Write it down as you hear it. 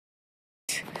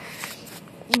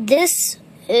This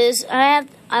is I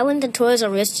went to Toys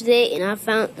R Us today and I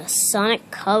found the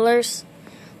Sonic Colors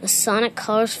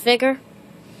figure.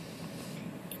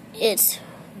 It's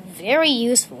very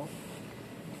useful.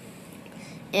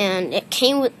 And it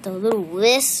came with the little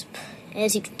wisp,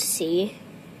 as you can see.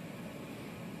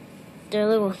 Their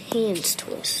little hands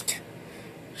twist.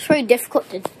 It's very difficult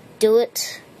to do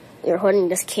it. You're holding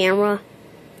this camera.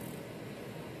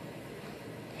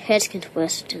 Heads can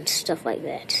twist and stuff like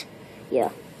that.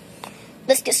 Yeah.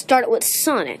 Let's get started with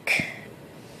Sonic.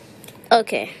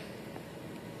 Okay.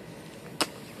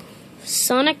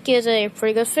 Sonic is a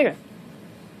pretty good figure.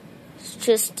 It's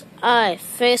just eye,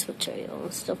 face material,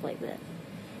 and stuff like that.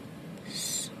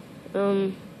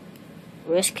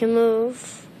 Wrist can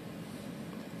move.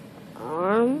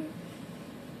 Arm.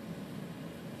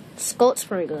 Sculpt's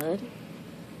pretty good.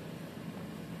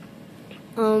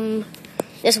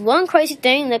 There's one crazy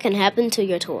thing that can happen to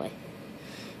your toy.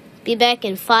 Be back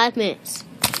in 5 minutes.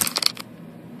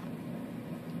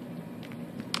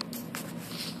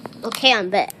 Okay, I'm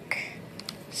back.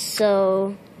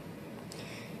 So,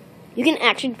 you can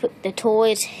actually put the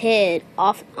toy's head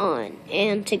off on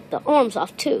and take the arms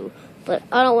off too. But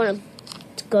I don't want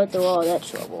to go through all that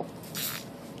trouble.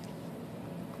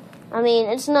 I mean,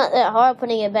 it's not that hard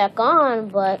putting it back on,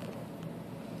 but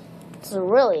it's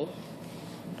really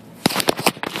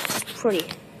pretty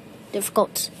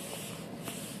difficult.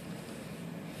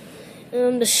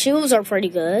 The shoes are pretty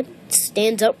good. It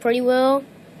stands up pretty well.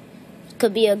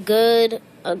 Could be a good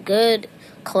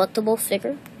collectible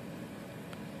figure.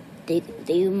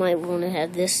 They might want to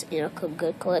have this in a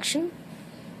good collection.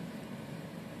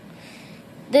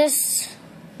 This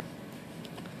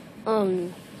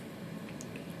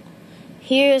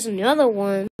here's another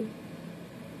one.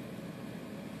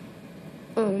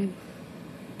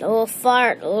 The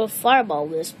little fireball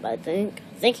wisp, I think.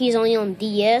 I think he's only on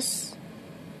DS.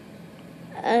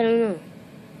 I don't know.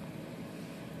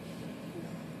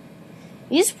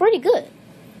 He's pretty good.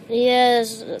 He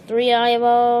has 3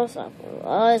 eyeballs.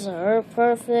 Eyes are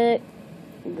perfect.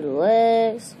 The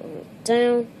legs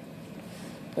down.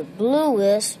 The blue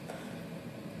wisp.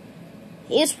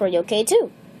 He's pretty okay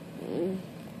too.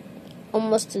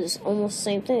 Almost the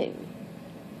same thing.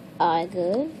 Eye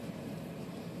good.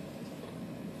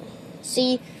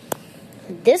 See,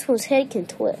 this one's head can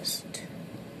twist,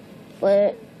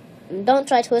 but don't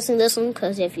try twisting this one,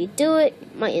 because if you do it,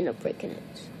 you might end up breaking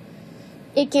it.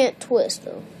 It can't twist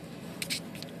though.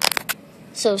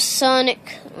 So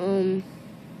Sonic,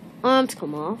 arms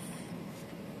come off.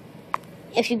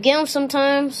 If you get him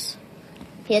sometimes,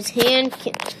 his hand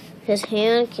can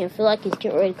feel like he's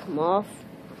getting ready to come off.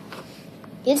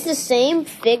 It's the same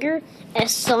figure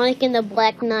as Sonic and the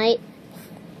Black Knight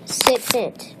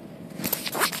 6-inch.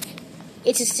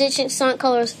 It's a 6-inch Sonic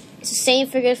Colors. It's the same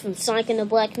figure from Sonic and the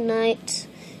Black Knight.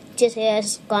 Just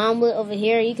has Gauntlet over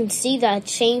here. You can see that I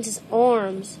changed his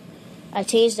arms. I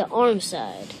changed the arm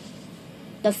side.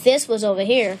 The fist was over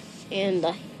here, and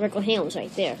the regular hand was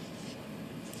right there.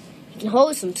 You can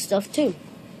hold some stuff too.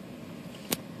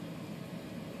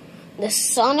 The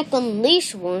Sonic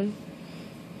Unleashed one,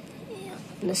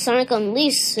 the Sonic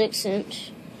Unleashed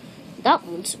 6-inch, that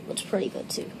one's pretty good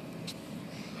too.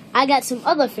 I got some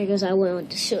other figures I wanted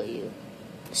to show you.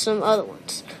 Some other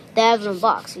ones that I haven't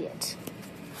unboxed yet.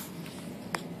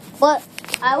 But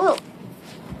I will.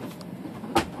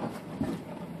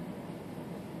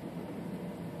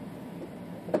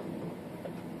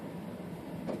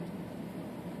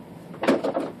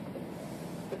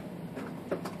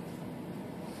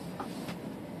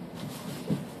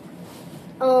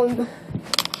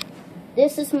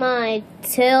 This is my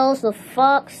Tails the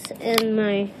Fox and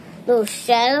my little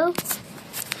Shadow.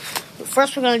 But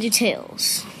first we're going to do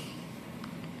Tails.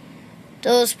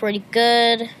 Those pretty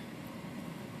good.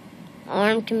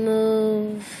 Arm can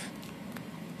move.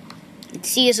 You can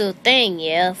see his little thing,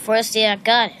 yeah. First day I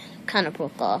got it, kind of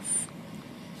broke off.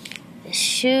 The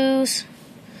shoes.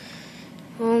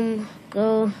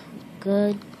 Go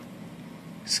good.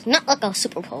 It's not like a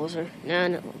superposer. No,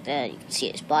 not like that. You can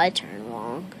see his body turn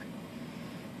wrong.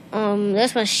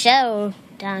 There's my Shadow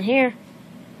down here.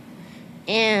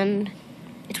 And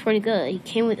it's pretty good. He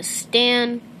came with a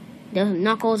stand. There's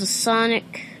Knuckles of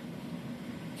Sonic.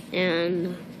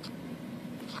 And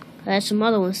I had some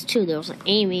other ones too. There was an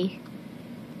Amy.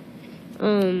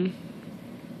 I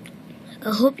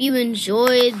hope you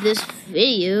enjoyed this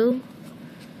video.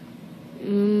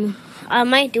 I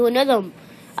might do another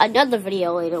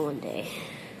video later one day.